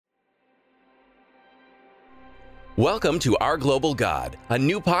Welcome to Our Global God, a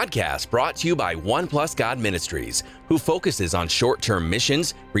new podcast brought to you by One Plus God Ministries, who focuses on short-term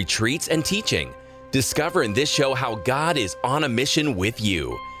missions, retreats, and teaching. Discover in this show how God is on a mission with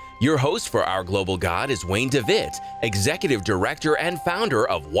you. Your host for Our Global God is Wayne DeVitt, Executive Director and founder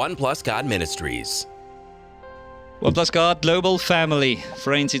of One Plus God Ministries. One Plus God Global family.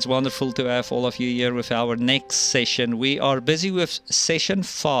 Friends, it's wonderful to have all of you here with our next session. We are busy with session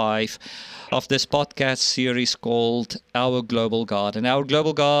 5 of this podcast series called Our Global God. And Our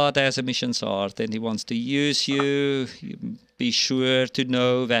Global God has a missions heart, and He wants to use you. Be sure to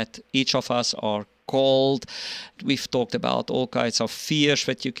know that each of us are called. We've talked about all kinds of fears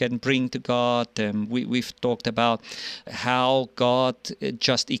that you can bring to God. We've talked about how God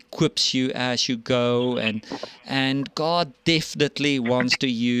just equips you as you go, and God definitely wants to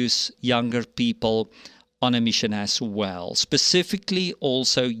use younger people on a mission as well. Specifically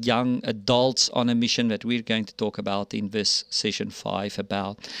also young adults on a mission that we're going to talk about in this session 5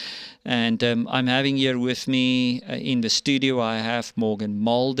 about. And I'm having here with me in the studio, I have Morgan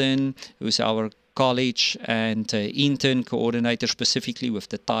Malden, who's our college and intern coordinator specifically with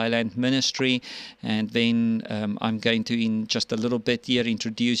the Thailand ministry. And then I'm going to in just a little bit here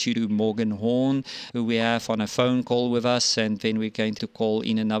introduce you to Morgan Horn, who we have on a phone call with us, and then we're going to call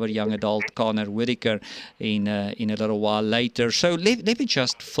in another young adult, Connor Whitaker, in a little while later. So let me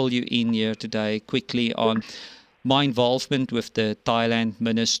just fill you in here today quickly on my involvement with the Thailand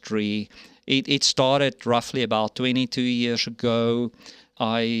ministry. It started roughly about 22 years ago.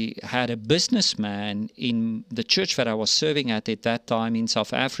 I had a businessman in the church that I was serving at that time in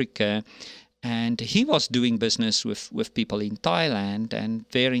South Africa, and he was doing business with people in Thailand. And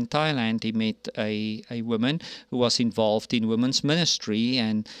there in Thailand, he met a woman who was involved in women's ministry.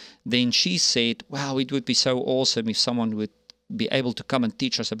 And then she said, wow, it would be so awesome if someone would be able to come and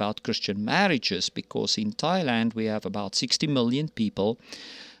teach us about Christian marriages, because in Thailand we have about 60 million people.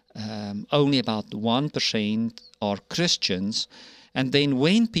 Only about 1% are Christians. And then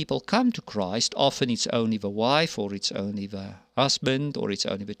when people come to Christ, often it's only the wife, or it's only the husband, or it's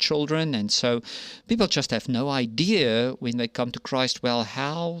only the children. And so people just have no idea when they come to Christ, well,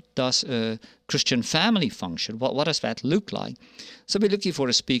 how does a Christian family function? What does that look like? So we're looking for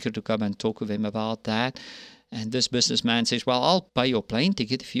a speaker to come and talk with them about that. And this businessman says, well, I'll pay your plane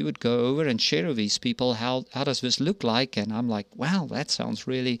ticket if you would go over and share with these people how does this look like. And I'm like, wow, that sounds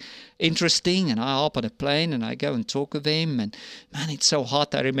really interesting. And I hop on a plane and I go and talk with them. And man, it's so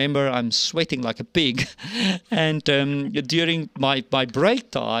hot. I remember I'm sweating like a pig. And during my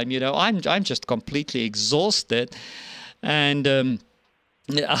break time, I'm just completely exhausted. And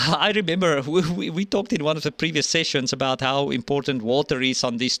I remember we talked in one of the previous sessions about how important water is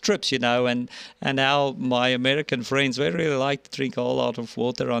on these trips, and how my American friends, they really like to drink a whole lot of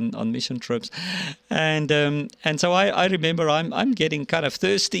water on mission trips. And so I remember I'm getting kind of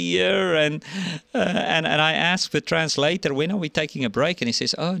thirsty here, and I asked the translator, when are we taking a break? And he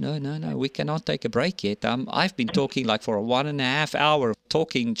says, oh, no, we cannot take a break yet. I've been talking like for 1.5 hours,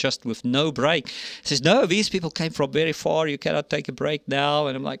 talking just with no break. He says, no, these people came from very far. You cannot take a break now.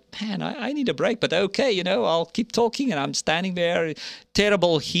 And I'm like, man, I need a break, but okay, I'll keep talking. And I'm standing there,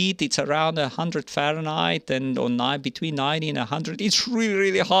 terrible heat. It's around 100 Fahrenheit between 90 and 100. It's really,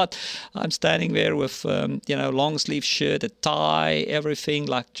 really hot. I'm standing there with, long sleeve shirt, a tie, everything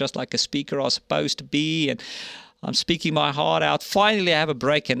just like a speaker I was supposed to be. And I'm speaking my heart out. Finally, I have a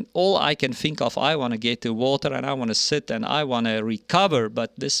break, and all I can think of, I want to get to water, and I want to sit, and I want to recover.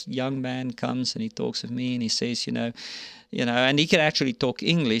 But this young man comes, and he talks with me, and he says, and he can actually talk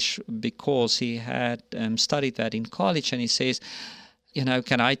English because he had studied that in college, and he says,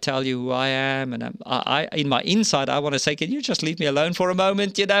 can I tell you who I am? And I in my inside, I want to say, can you just leave me alone for a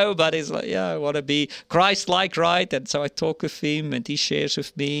moment, But it's like, I want to be Christ-like, right? And so I talk with him, and he shares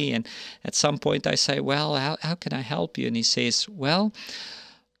with me. And at some point I say, well, how can I help you? And he says, well,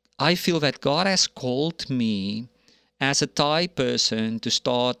 I feel that God has called me as a Thai person to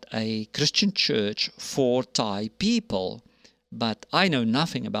start a Christian church for Thai people. But I know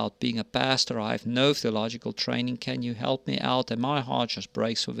nothing about being a pastor. I have no theological training. Can you help me out? And my heart just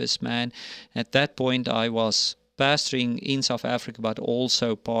breaks for this man. At that point, I was pastoring in South Africa, but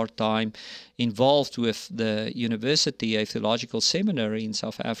also part-time involved with the university, a theological seminary in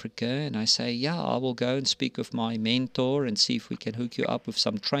South Africa. And I say, I will go and speak with my mentor and see if we can hook you up with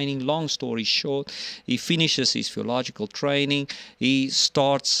some training. Long story short, he finishes his theological training. He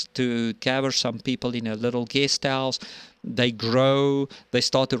starts to gather some people in a little guest house. They grow, they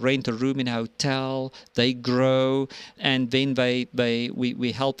start to rent a room in a hotel, they grow, and then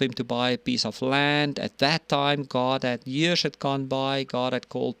we help them to buy a piece of land. At that time, years had gone by, God had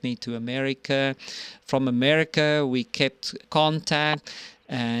called me to America. From America, we kept contact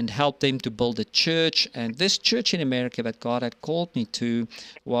and helped them to build a church. And this church in America that God had called me to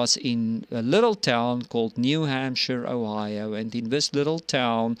was in a little town called New Hampshire, Ohio. And in this little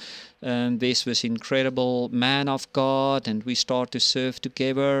town, there's this incredible man of God, and we start to serve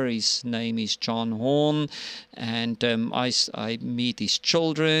together. His name is John Horn, and I meet his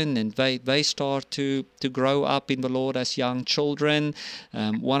children, and they start to grow up in the Lord as young children.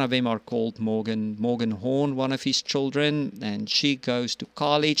 One of them are called Morgan Horn, one of his children, and she goes to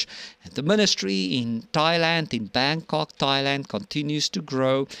college. And the ministry in Thailand, in Bangkok, Thailand, continues to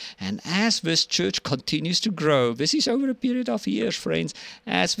grow. And as this church continues to grow, this is over a period of years, friends,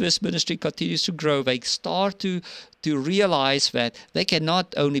 as this ministry continues to grow, they start to realize that they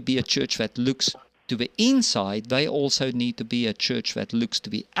cannot only be a church that looks to the inside, they also need to be a church that looks to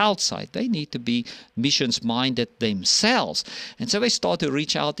the outside. They need to be missions-minded themselves. And so they start to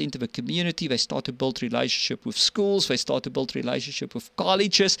reach out into the community. They start to build relationship with schools. They start to build relationship with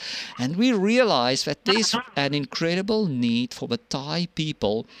colleges. And we realize that there's an incredible need for the Thai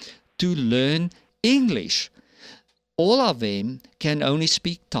people to learn English. All of them can only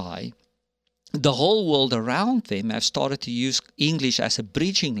speak Thai. The whole world around them have started to use English as a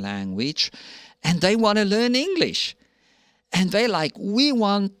bridging language, and they want to learn English. And they're like, we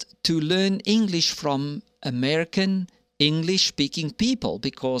want to learn English from American English-speaking people,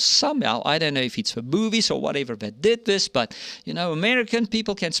 because somehow, I don't know if it's for movies or whatever that did this, but, American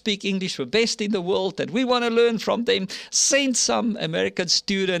people can speak English the best in the world, and we want to learn from them. Send some American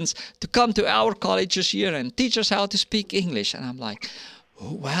students to come to our colleges here and teach us how to speak English. And I'm like,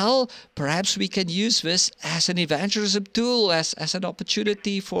 well, perhaps we can use this as an evangelism tool, as an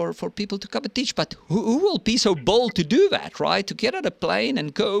opportunity for people to come and teach. But who will be so bold to do that, right? To get on a plane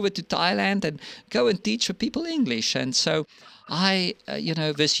and go over to Thailand and go and teach the people English. And so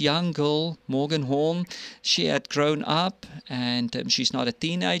this young girl, Morgan Horn, she had grown up, and she's not a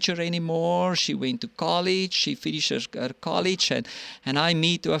teenager anymore. She went to college. She finished her college, and I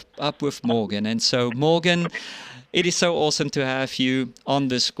meet up with Morgan. And so, Morgan, it is so awesome to have you on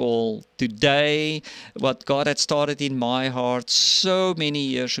this call today. What God had started in my heart so many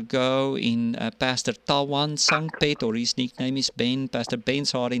years ago in Pastor Tawan Sangpet, or his nickname is Ben, Pastor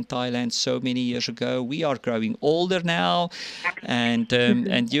Ben's heart in Thailand so many years ago. We are growing older now, and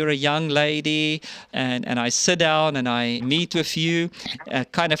you're a young lady, and I sit down and I meet with you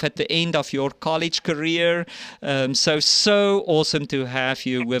kind of at the end of your college career. So awesome to have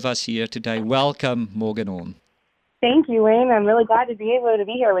you with us here today. Welcome, Morgan Horn. Thank you, Wayne. I'm really glad to be able to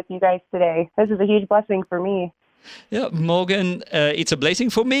be here with you guys today. This is a huge blessing for me. Yeah, Morgan, it's a blessing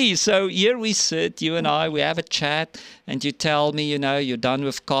for me. So here we sit, you and I, we have a chat, and you tell me, you're done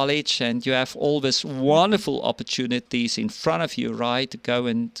with college and you have all these wonderful opportunities in front of you, right, to go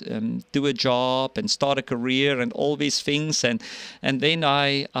and do a job and start a career and all these things. And then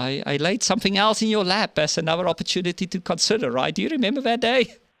I laid something else in your lap as another opportunity to consider, right? Do you remember that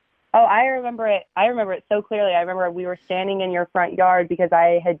day? Oh, I remember it. I remember it so clearly. I remember we were standing in your front yard because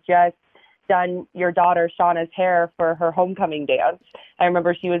I had just done your daughter Shauna's hair for her homecoming dance. I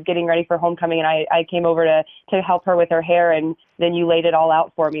remember she was getting ready for homecoming, and I came over to help her with her hair, and then you laid it all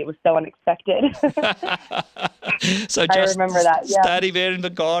out for me. It was so unexpected. So just I remember that, yeah. Standing there in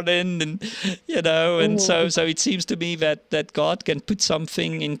the garden, and so it seems to me that God can put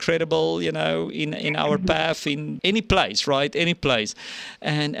something incredible, in our path, in any place, right? Any place.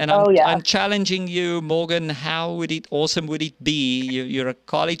 And I'm challenging you, Morgan, how awesome would it be? You're a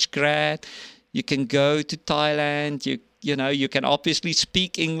college grad, you can go to Thailand, you can obviously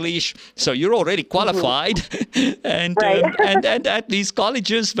speak English, so you're already qualified. And at these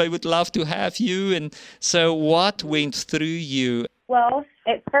colleges, they would love to have you. And so what went through you? Well,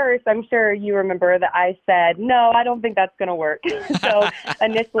 at first, I'm sure you remember that I said, no, I don't think that's going to work. So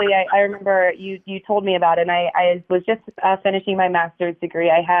initially, I remember you told me about it, and I was just finishing my master's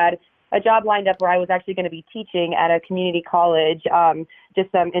degree. I had a job lined up where I was actually going to be teaching at a community college, just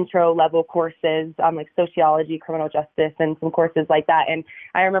some intro-level courses, like sociology, criminal justice, and some courses like that. And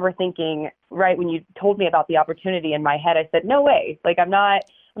I remember thinking, right when you told me about the opportunity in my head, I said, no way, like I'm not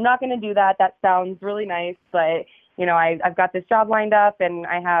going to do that. That sounds really nice, but I've got this job lined up, and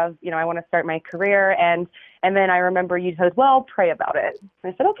I have, I want to start my career. And then I remember you said, well, pray about it.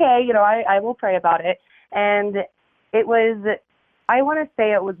 And I said, okay, I will pray about it. And it was, I want to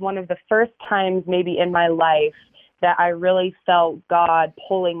say it was one of the first times maybe in my life that I really felt God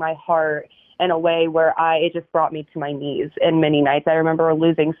pulling my heart in a way where it just brought me to my knees in many nights. I remember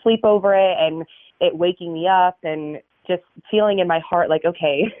losing sleep over it and it waking me up and just feeling in my heart like,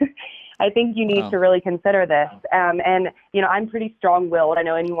 okay, I think you need to really consider this. And, you know, I'm pretty strong-willed. I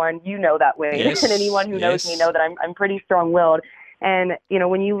know you know that way. Yes. And anyone who knows me know that I'm pretty strong-willed. And, you know,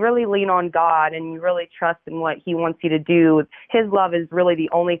 when you really lean on God and you really trust in what he wants you to do, his love is really the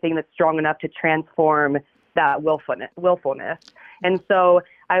only thing that's strong enough to transform that willfulness. And so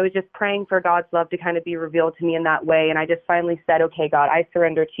I was just praying for God's love to kind of be revealed to me in that way. And I just finally said, okay, God, I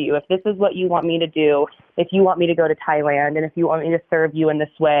surrender to you. If this is what you want me to do, if you want me to go to Thailand, and if you want me to serve you in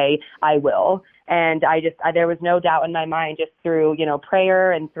this way, I will. And there was no doubt in my mind, just through, you know,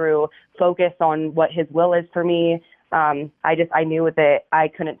 prayer and through focus on what his will is for me. I knew that I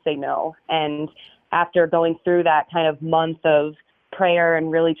couldn't say no. And after going through that kind of month of prayer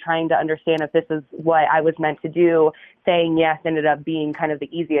and really trying to understand if this is what I was meant to do, saying yes ended up being kind of the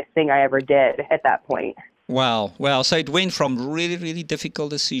easiest thing I ever did at that point. Wow. So it went from really, really difficult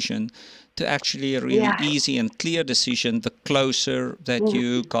decision to actually a really easy and clear decision the closer that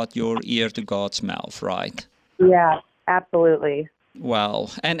you got your ear to God's mouth, right? Yeah, absolutely. Wow.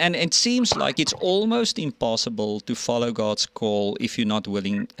 And it seems like it's almost impossible to follow God's call if you're not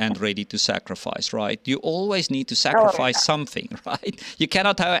willing and ready to sacrifice, right? You always need to sacrifice something, right? You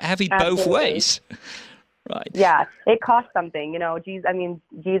cannot have it both ways. Right. Yeah, it costs something. You know,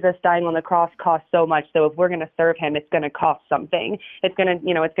 Jesus dying on the cross cost so much. So if we're going to serve him, it's going to cost something. It's going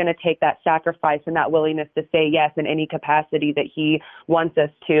to take that sacrifice and that willingness to say yes in any capacity that he wants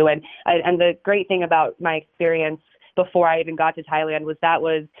us to. And the great thing about my experience before I even got to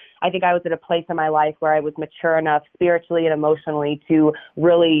Thailand I think I was at a place in my life where I was mature enough spiritually and emotionally to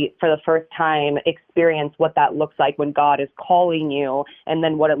really, for the first time, experience what that looks like when God is calling you, and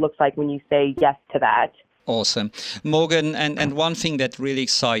then what it looks like when you say yes to that. Awesome. Morgan, and one thing that really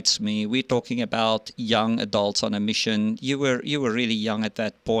excites me, we're talking about young adults on a mission. You were really young at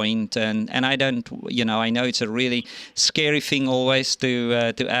that point, and I don't, you know, I know it's a really scary thing always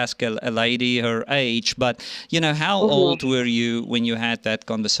to ask a lady her age, but, you know, how old were you when you had that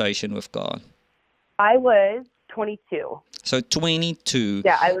conversation with God? I was 22. So 22.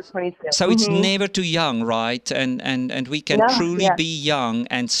 Yeah, I was 22. So it's never too young, right? And we can truly be young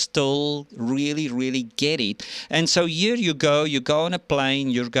and still really, really get it. And so here you go on a plane,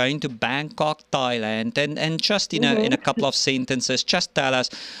 you're going to Bangkok, Thailand, and just in a couple of sentences, just tell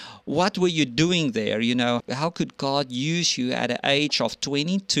us, what were you doing there? You know, how could God use you at the age of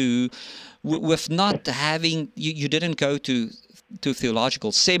 22 with not having, you didn't go to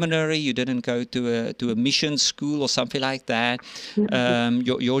theological seminary, you didn't go to a mission school or something like that.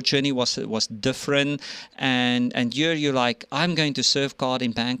 Your journey was different, and you're like, I'm going to serve God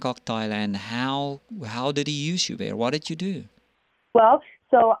in Bangkok, Thailand. How did he use you there? What did you do? Well,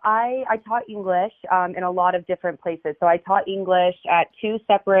 so I taught English in a lot of different places. So I taught English at 2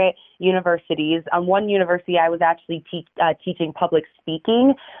 separate universities. One university I was actually teaching public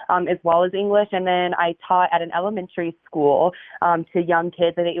speaking as well as English. And then I taught at an elementary school to young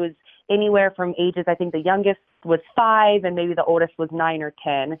kids. And it was anywhere from ages, I think the youngest was 5 and maybe the oldest was 9 or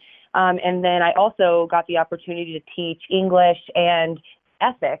 10. And then I also got the opportunity to teach English and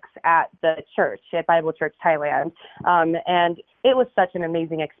ethics at the church, at Bible Church Thailand. And it was such an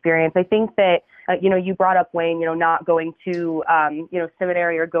amazing experience. I think that, you brought up, Wayne, not going to,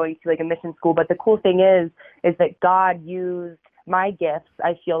 seminary or going to like a mission school. But the cool thing is that God used my gifts,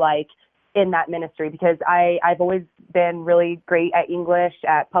 I feel like, in that ministry, because I've always been really great at English,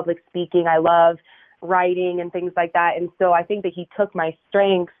 at public speaking. I love writing and things like that. And so I think that he took my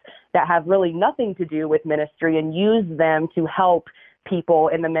strengths that have really nothing to do with ministry and used them to help people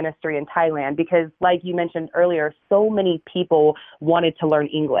in the ministry in Thailand, because like you mentioned earlier, so many people wanted to learn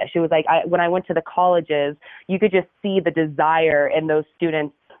English. It was like when I went to the colleges, you could just see the desire in those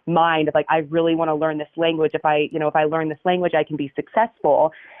students' mind of like, I really want to learn this language. If I learn this language, I can be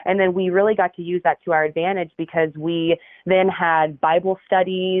successful. And then we really got to use that to our advantage, because we then had Bible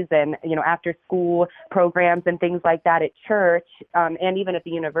studies and, after school programs and things like that at church, and even at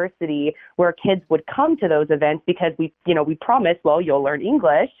the university, where kids would come to those events because we promised, well, you'll learn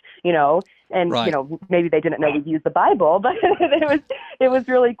English, and, right. Maybe they didn't know we used the Bible, but it was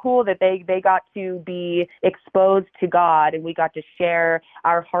really cool that they got to be exposed to God, and we got to share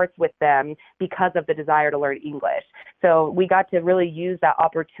our hearts with them because of the desire to learn English. So we got to really use that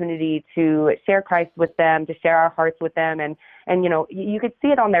opportunity to share Christ with them, to share our hearts with them. And And, you could see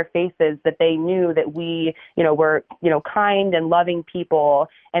it on their faces that they knew that we, were, kind and loving people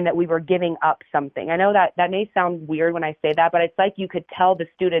and that we were giving up something. I know that may sound weird when I say that, but it's like you could tell the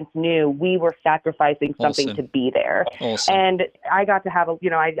students knew we were sacrificing something to be there. Awesome. And I got to have,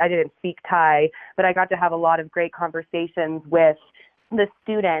 I didn't speak Thai, but I got to have a lot of great conversations with the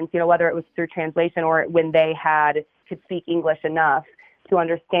students, whether it was through translation or when they could speak English enough to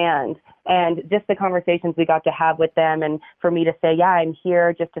understand. And just the conversations we got to have with them, and for me to say, yeah, I'm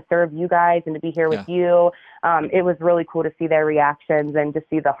here just to serve you guys and to be here with you. It was really cool to see their reactions and to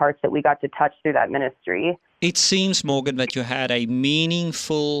see the hearts that we got to touch through that ministry. It seems, Morgan, that you had a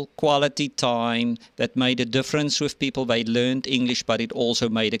meaningful quality time that made a difference with people. They learned English, but it also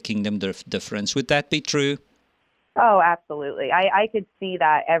made a kingdom difference. Would that be true? Oh, absolutely. I could see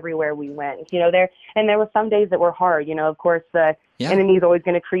that everywhere we went. There were some days that were hard. Of course, the enemy is always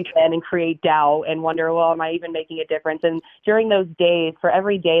going to creep in and create doubt and wonder, well, am I even making a difference? And during those days, for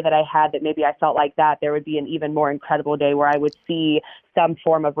every day that I had that maybe I felt like that, there would be an even more incredible day where I would see some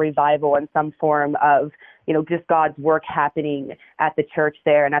form of revival and some form of, just God's work happening at the church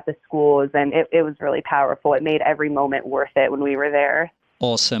there and at the schools. And it was really powerful. It made every moment worth it when we were there.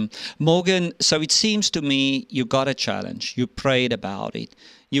 Awesome. Morgan, so it seems to me you got a challenge. You prayed about it.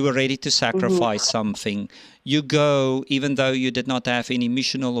 You were ready to sacrifice something. You go, even though you did not have any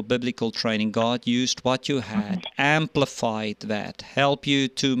missional or biblical training, God used what you had, amplified that, help you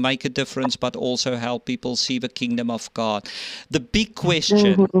to make a difference, but also help people see the kingdom of God. The big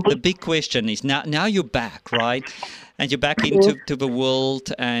question is, now you're back, right? And you're back into the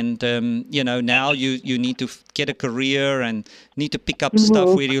world, and now you need to get a career and need to pick up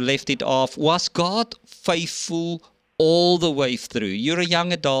stuff where you left it off. Was God faithful all the way through? You're a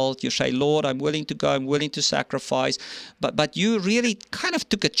young adult. You say, Lord, I'm willing to go. I'm willing to sacrifice. But you really kind of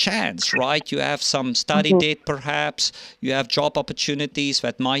took a chance, right? You have some study debt, perhaps. You have job opportunities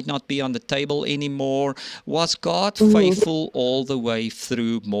that might not be on the table anymore. Was God faithful all the way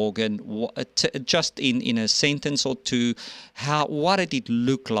through, Morgan? Just in a sentence or two, what did it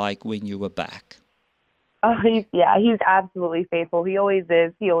look like when you were back? Oh, he's absolutely faithful. He always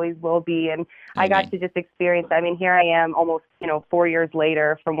is. He always will be. And I got to just experience, here I am almost, 4 years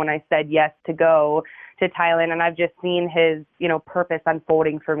later from when I said yes to go to Thailand. And I've just seen his, purpose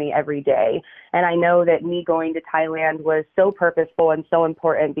unfolding for me every day. And I know that me going to Thailand was so purposeful and so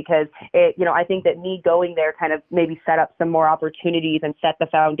important because I think that me going there kind of maybe set up some more opportunities and set the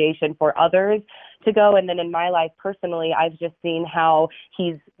foundation for others to go. And then in my life personally, I've just seen how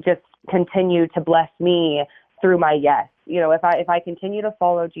he's just continued to bless me through my yes. If I continue to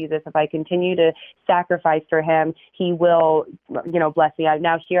follow Jesus, if I continue to sacrifice for him, he will, bless me.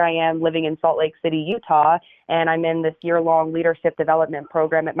 Now here I am living in Salt Lake City, Utah, and I'm in this year-long leadership development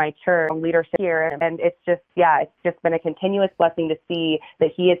program at my church, leadership here. And it's just been a continuous blessing to see that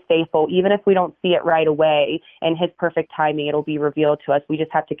he is faithful. Even if we don't see it right away, in his perfect timing, it'll be revealed to us. We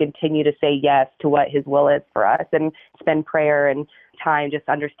just have to continue to say yes to what his will is for us and spend prayer and time just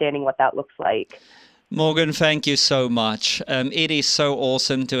understanding what that looks like. Morgan, thank you so much. It is so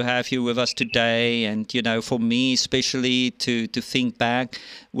awesome to have you with us today. And, for me, especially to think back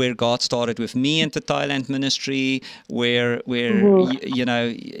where God started with me and the Thailand ministry, where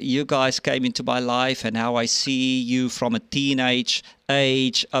you guys came into my life and how I see you from a teenage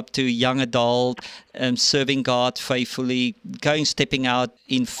age up to young adult, serving God faithfully, stepping out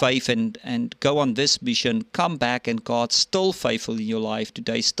in faith and go on this mission, come back, and God's still faithful in your life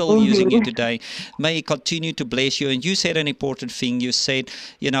today, still using you today. May He continue to bless you. And you said an important thing. You said,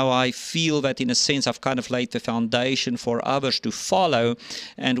 I feel that in a sense I've kind of laid the foundation for others to follow.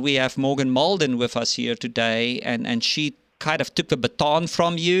 And we have Morgan Malden with us here today, and she kind of took the baton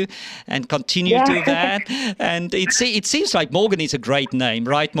from you and continued to that. And it seems like Morgan is a great name,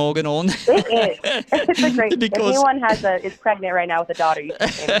 right, Morgan? It is. It's a great name. If anyone is pregnant right now with a daughter, you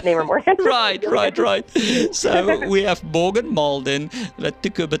can name her Morgan. Right. So we have Morgan Malden that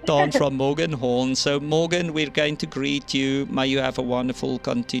took a baton from Morgan Horn. So Morgan, we're going to greet you. May you have a wonderful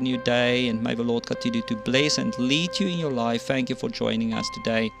continued day, and may the Lord continue to bless and lead you in your life. Thank you for joining us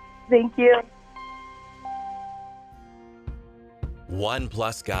today. Thank you. One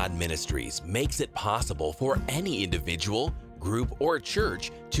Plus God Ministries makes it possible for any individual, group, or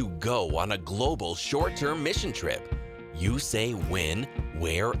church to go on a global short-term mission trip. You say when,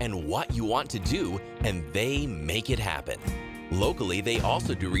 where, and what you want to do, and they make it happen. Locally, they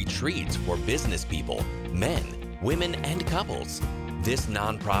also do retreats for business people, men, women, and couples. This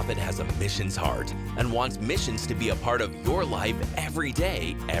nonprofit has a missions heart and wants missions to be a part of your life every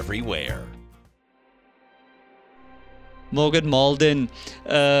day, everywhere. Morgan Malden.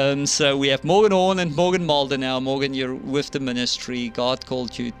 So we have Morgan Horn and Morgan Malden now. Morgan, you're with the ministry. God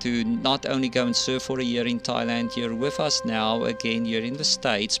called you to not only go and serve for a year in Thailand. You're with us now. Again, you're in the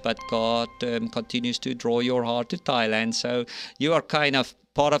States, but God continues to draw your heart to Thailand. So you are kind of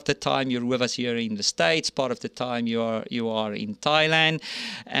part of the time you're with us here in the States, part of the time you are in Thailand.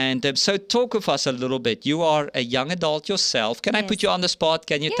 And so talk with us a little bit. You are a young adult yourself. Can I put you on the spot?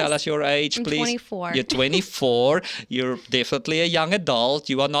 Can you tell us your age, I'm please? 24. You're 24. You're definitely a young adult.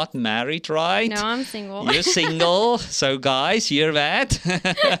 You are not married, right? No, I'm single. You're single. So guys, hear that?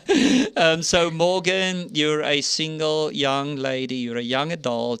 So Morgan, you're a single young lady. You're a young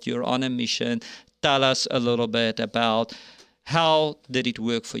adult. You're on a mission. Tell us a little bit about how did it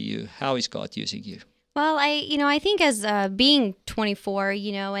work for you? How is God using you? Well, I think as being 24,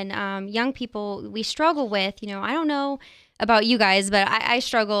 and young people, we struggle with, I don't know about you guys, but I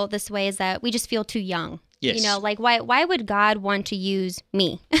struggle this way is that we just feel too young. Yes. Like why would God want to use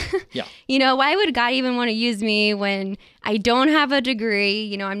me? Yeah. Why would God even want to use me when I don't have a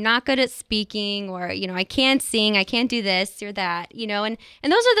degree, I'm not good at speaking, or, I can't sing, I can't do this or that, and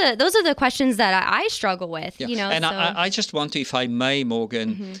those are the questions that I struggle with, Yeah. And so. I just want to, if I may,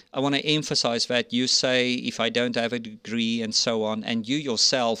 Morgan, I want to emphasize that you say, if I don't have a degree and so on, and you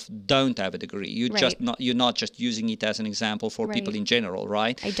yourself don't have a degree, you're not just using it as an example for people in general,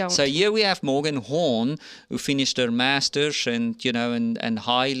 right? I don't. So here we have Morgan Horn, who finished her master's and, and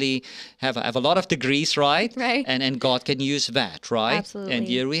highly have a lot of degrees, right? Right. And God can use that, right? Absolutely. And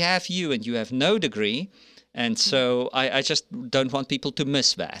here we have you, and you have no degree. And so I just don't want people to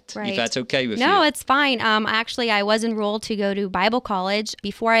miss that, if that's okay with you. No, it's fine. Actually, I was enrolled to go to Bible college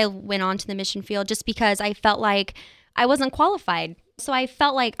before I went on to the mission field, just because I felt like I wasn't qualified. So I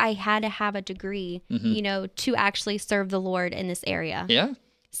felt like I had to have a degree, to actually serve the Lord in this area. Yeah.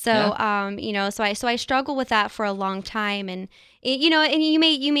 So, so I struggled with that for a long time. And, and you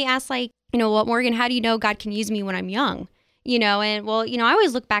may ask, like, what, Morgan, how do you know God can use me when I'm young? And well, I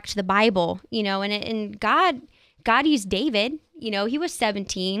always look back to the Bible, and God used David, he was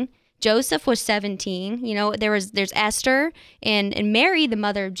 17. Joseph was 17. There's Esther and Mary, the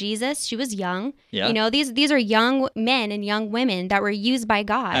mother of Jesus. She was young. Yeah. These are young men and young women that were used by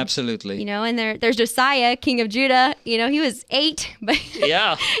God. Absolutely. And there's Josiah, king of Judah. He was 8, but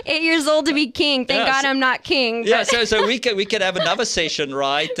 8 years old to be king. Thank God I'm not king. Yeah. So we could have another session,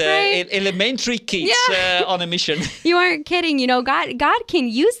 right? Right. Elementary kids on a mission. You aren't kidding. God can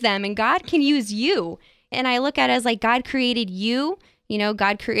use them, and God can use you. And I look at it as like God created you.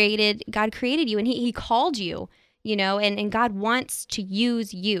 God created you, and he called you, and God wants to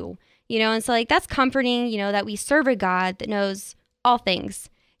use you, and so like that's comforting, that we serve a God that knows all things.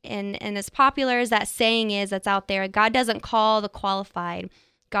 And as popular as that saying is that's out there, God doesn't call the qualified,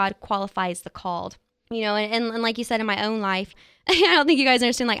 God qualifies the called, and like you said, in my own life, I don't think you guys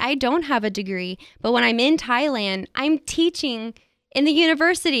understand, like I don't have a degree, but when I'm in Thailand, I'm teaching in the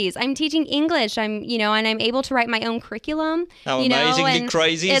universities. I'm teaching English. I'm able to write my own curriculum. How amazingly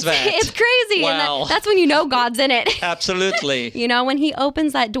crazy is that? It's crazy. Wow. And that's when God's in it. Absolutely. When he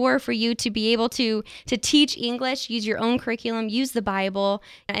opens that door for you to be able to teach English, use your own curriculum, use the Bible.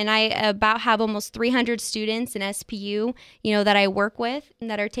 And I about have almost 300 students in SPU, that I work with and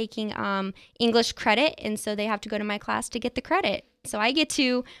that are taking English credit. And so they have to go to my class to get the credit. So I get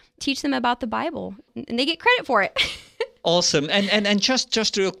to teach them about the Bible, and they get credit for it. Awesome. And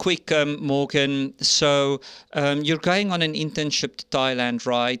just real quick, Morgan, so you're going on an internship to Thailand,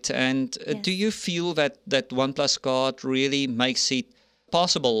 right? And do you feel that One Plus God really makes it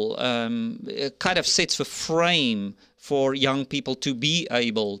possible, it kind of sets the frame for young people to be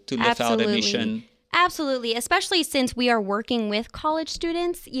able to live out a mission? Absolutely, especially since we are working with college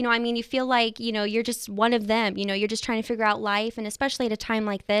students. You feel like, you're just one of them. You're just trying to figure out life. And especially at a time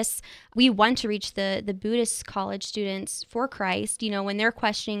like this, we want to reach the Buddhist college students for Christ, when they're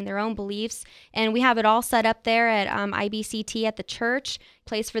questioning their own beliefs. And we have it all set up there at IBCT at the church,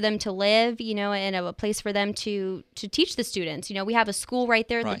 place for them to live, and a place for them to teach the students. We have a school right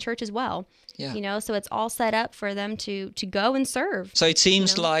there at the church as well. Yeah. So it's all set up for them to go and serve. So it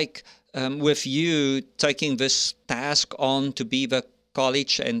seems like with you taking this task on to be the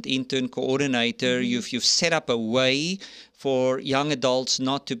college and intern coordinator, you've set up a way for young adults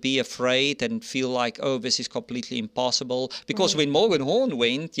not to be afraid and feel like, oh, this is completely impossible. Because when Morgan Horn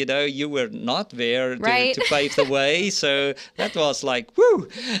went, you were not there to pave the way. So that was like, woo!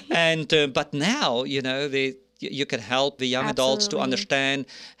 And but now, you can help the young adults to understand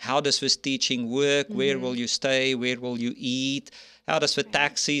how does this teaching work, where will you stay, where will you eat, how does the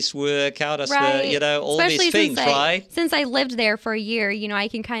taxis work? How does Right. all Especially these things, right? Since I lived there for a year, I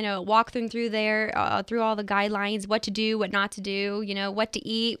can kind of walk them through there, through all the guidelines, what to do, what not to do, what to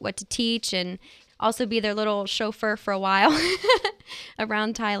eat, what to teach, and also be their little chauffeur for a while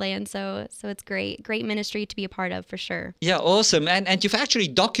around Thailand. So it's great ministry to be a part of for sure. Yeah, awesome. And you've actually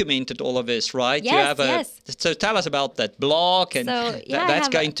documented all of this, right? Yes, yes. So tell us about that blog, and So, that's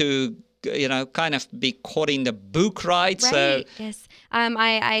going to kind of be caught in the book, right? So yes.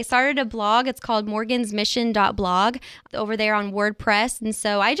 I started a blog. It's called morgansmission.blog over there on WordPress. And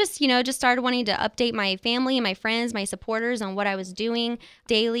so I just started wanting to update my family and my friends, my supporters on what I was doing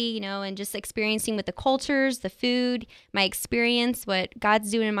daily, and just experiencing with the cultures, the food, my experience, what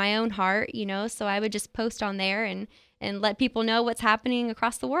God's doing in my own heart, So I would just post on there and let people know what's happening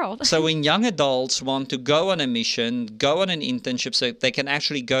across the world. So when young adults want to go on a mission, go on an internship, so they can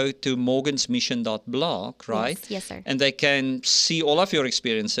actually go to morgansmission.blog, right? Yes, sir. And they can see all of your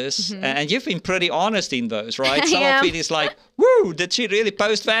experiences. Mm-hmm. And you've been pretty honest in those, right? I Some am. of it is like, woo, did she really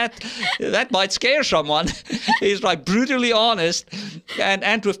post that? That might scare someone. It's like brutally honest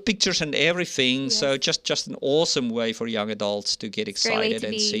and with pictures and everything. Yes. So just an awesome way for young adults to get excited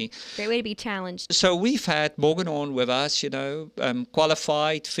and see. Great way to be challenged. So we've had Morgan on with us,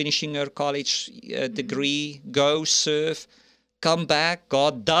 qualified, finishing her college degree, go serve, come back.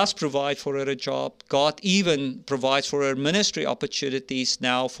 God does provide for her a job. God even provides for her ministry opportunities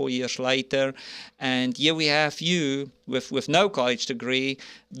now 4 years later. And here we have you with no college degree,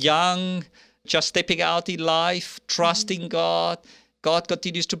 young, just stepping out in life, trusting God. God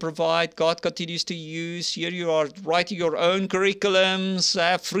continues to provide. God continues to use. Here you are writing your own curriculums,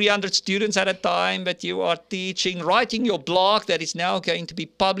 300 students at a time that you are teaching, writing your blog that is now going to be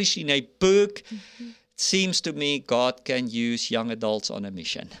published in a book. Mm-hmm. It seems to me God can use young adults on a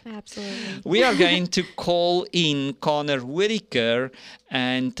mission. Absolutely. We are going to call in Connor Whitaker,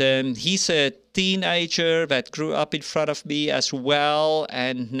 and he's a teenager that grew up in front of me as well,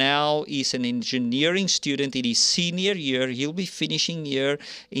 and now is an engineering student in his senior year. He'll be finishing here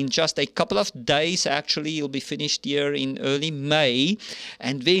in just a couple of days. Actually, he'll be finished here in early May,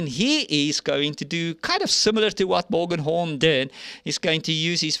 and then he is going to do kind of similar to what Morgan Horn did. He's going to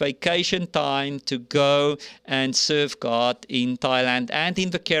use his vacation time to go and serve God in Thailand and in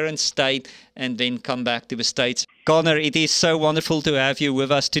the Karen state, and then come back to the States. Connor, it is so wonderful to have you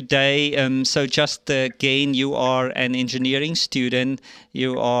with us today. So just again, you are an engineering student.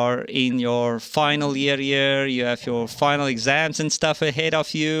 You are in your final year here. You have your final exams and stuff ahead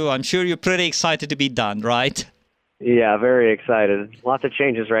of you. I'm sure you're pretty excited to be done, right? Yeah, very excited. Lots of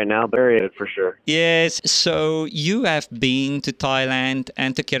changes right now, but very excited for sure. Yes, so you have been to Thailand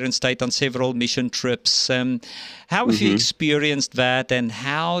and to Karen State on several mission trips. How have you experienced that, and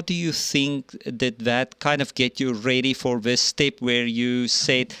how do you think that kind of get you ready for this step where you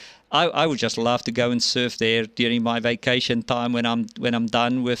said, I would just love to go and surf there during my vacation time when I'm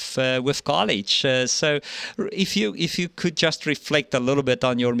done with college. So if you could just reflect a little bit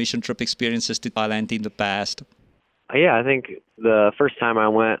on your mission trip experiences to Thailand in the past. Yeah, I think the first time I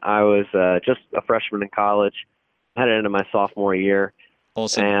went, I was just a freshman in college, headed into my sophomore year.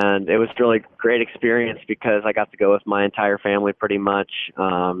 Awesome. And it was really a great experience because I got to go with my entire family pretty much.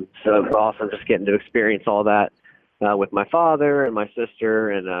 So it was awesome just getting to experience all that with my father and my sister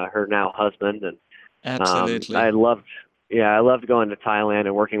and her now husband. And absolutely. I loved going to Thailand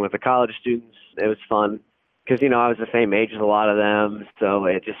and working with the college students. It was fun. Because, I was the same age as a lot of them, so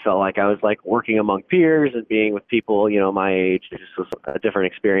it just felt like I was, working among peers and being with people, my age. It just was a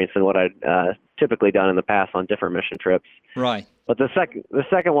different experience than what I'd typically done in the past on different mission trips. Right. But the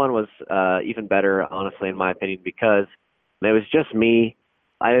second one was even better, honestly, in my opinion, because it was just me.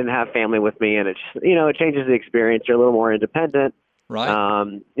 I didn't have family with me, and it just, it changes the experience. You're a little more independent. Right.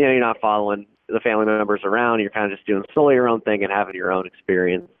 You're not following the family members around. You're kind of just doing solely your own thing and having your own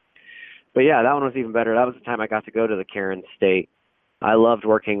experience. But yeah, that one was even better. That was the time I got to go to the Karen State. I loved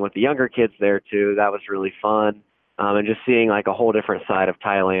working with the younger kids there too. That was really fun. And just seeing a whole different side of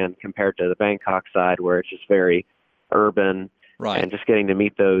Thailand compared to the Bangkok side where it's just very urban. Right. And just getting to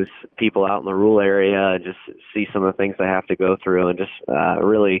meet those people out in the rural area and just see some of the things they have to go through and just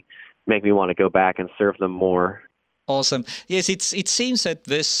really make me want to go back and serve them more. Awesome. Yes, it seems that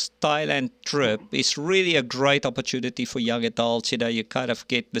this Thailand trip is really a great opportunity for young adults. You kind of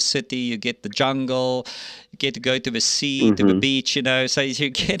get the city, you get the jungle, you get to go to the sea, to the beach, so you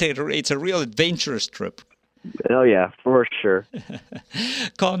get it. It's a real adventurous trip. Oh, yeah, for sure.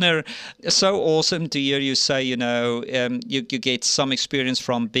 Connor, so awesome to hear you say, you get some experience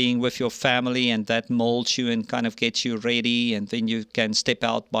from being with your family, and that molds you and kind of gets you ready, and then you can step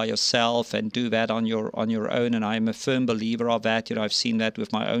out by yourself and do that on your own. And I'm a firm believer of that. I've seen that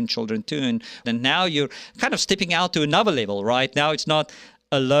with my own children too. And now you're kind of stepping out to another level, right? Now it's not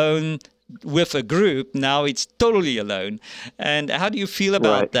alone with a group, now it's totally alone. And how do you feel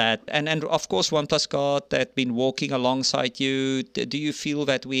about that? And of course, One Plus God that been walking alongside you. Do you feel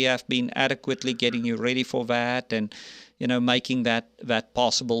that we have been adequately getting you ready for that, and making that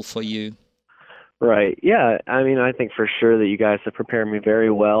possible for you? Right. Yeah. I mean, I think for sure that you guys have prepared me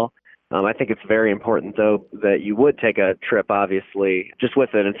very well. I think it's very important, though, that you would take a trip, obviously, just with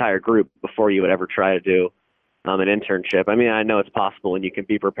an entire group before you would ever try to do an internship. I mean, I know it's possible and you can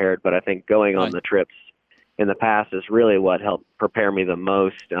be prepared, but I think going on the trips in the past is really what helped prepare me the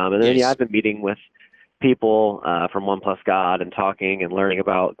most. And then, I've been meeting with people from One Plus God and talking and learning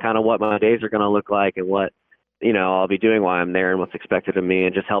about kind of what my days are going to look like and what, I'll be doing while I'm there and what's expected of me,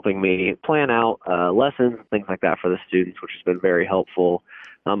 and just helping me plan out lessons and things like that for the students, which has been very helpful.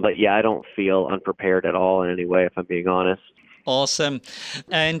 But yeah, I don't feel unprepared at all in any way, if I'm being honest. Awesome.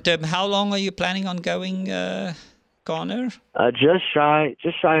 And how long are you planning on going, Connor? Just shy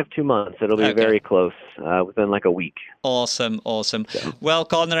of 2 months. It'll be very close, within like a week. Awesome. So. Well,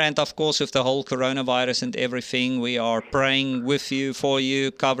 Connor, and of course with the whole coronavirus and everything, we are praying with you, for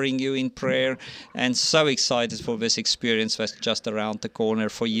you, covering you in prayer, and so excited for this experience that's just around the corner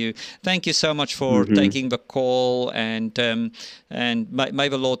for you. Thank you so much for taking the call, and may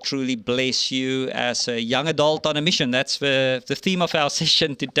the Lord truly bless you as a young adult on a mission. That's the theme of our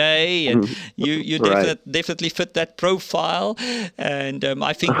session today, and you definitely fit that profile. And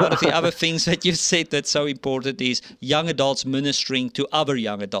I think one of the other things that you said that's so important is young adults ministering to other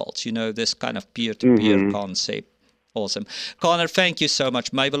young adults, this kind of peer-to-peer concept. Awesome. Connor, thank you so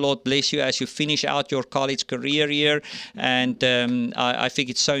much. May the Lord bless you as you finish out your college career here. And I think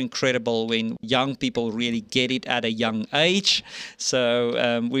it's so incredible when young people really get it at a young age.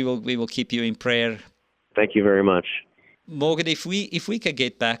 So we will keep you in prayer. Thank you very much. Morgan, if we could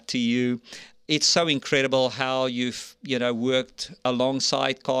get back to you, it's so incredible how you've, worked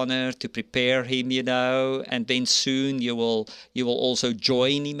alongside Connor to prepare him, and then soon you will also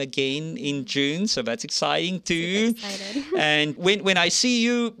join him again in June. So that's exciting too. Excited. And when I see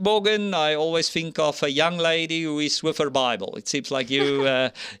you, Morgan, I always think of a young lady who is with her Bible. It seems like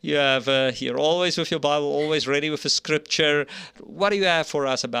you're always with your Bible, always ready with the scripture. What do you have for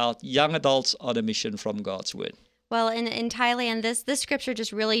us about young adults on a mission from God's Word? Well, in Thailand, this scripture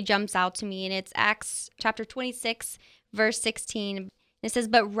just really jumps out to me, and it's Acts chapter 26, verse 16. It says,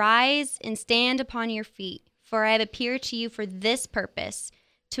 "But rise and stand upon your feet, for I have appeared to you for this purpose,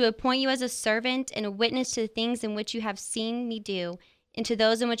 to appoint you as a servant and a witness to the things in which you have seen me do, and to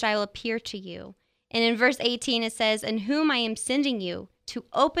those in which I will appear to you." And in verse 18, it says, "And whom I am sending you, to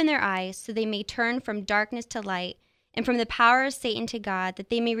open their eyes, so they may turn from darkness to light, and from the power of Satan to God, that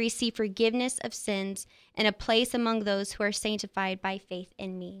they may receive forgiveness of sins and a place among those who are sanctified by faith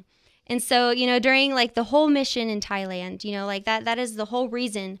in me." And so, during like the whole mission in Thailand, like that is the whole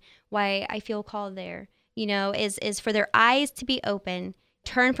reason why I feel called there, is for their eyes to be open,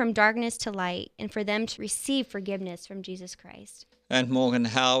 turn from darkness to light, and for them to receive forgiveness from Jesus Christ. And Morgan,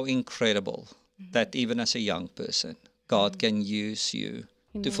 how incredible that even as a young person, God can use you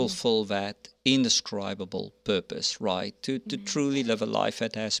to fulfill that indescribable purpose, right? To truly live a life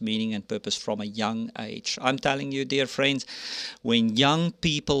that has meaning and purpose from a young age. I'm telling you, dear friends, when young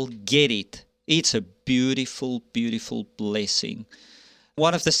people get it, it's a beautiful, beautiful blessing.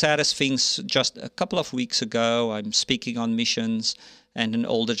 One of the saddest things, just a couple of weeks ago, I'm speaking on missions, and an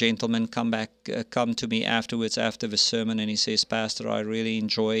older gentleman come to me afterwards after the sermon, and he says, "Pastor, I really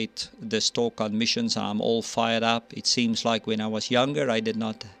enjoyed this talk on missions. I'm all fired up. It seems like when I was younger, I did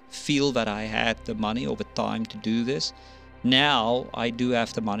not feel that I had the money or the time to do this. Now I do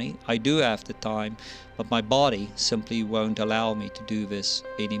have the money, I do have the time, but my body simply won't allow me to do this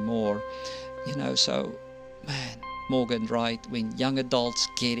anymore." So, man, Morgan, right, when young adults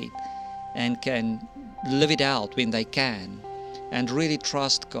get it and can live it out when they can, and really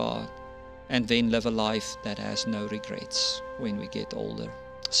trust God, and then live a life that has no regrets when we get older.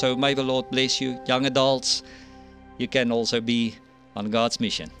 So may the Lord bless you. Young adults, you can also be on God's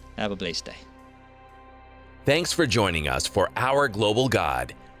mission. Have a blessed day. Thanks for joining us for Our Global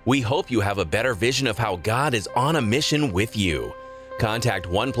God. We hope you have a better vision of how God is on a mission with you. Contact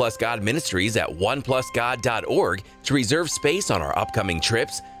One Plus God Ministries at oneplusgod.org to reserve space on our upcoming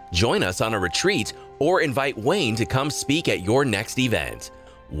trips, join us on a retreat, or invite Wayne to come speak at your next event.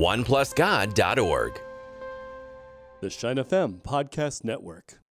 oneplusgod.org. The Shine FM Podcast Network.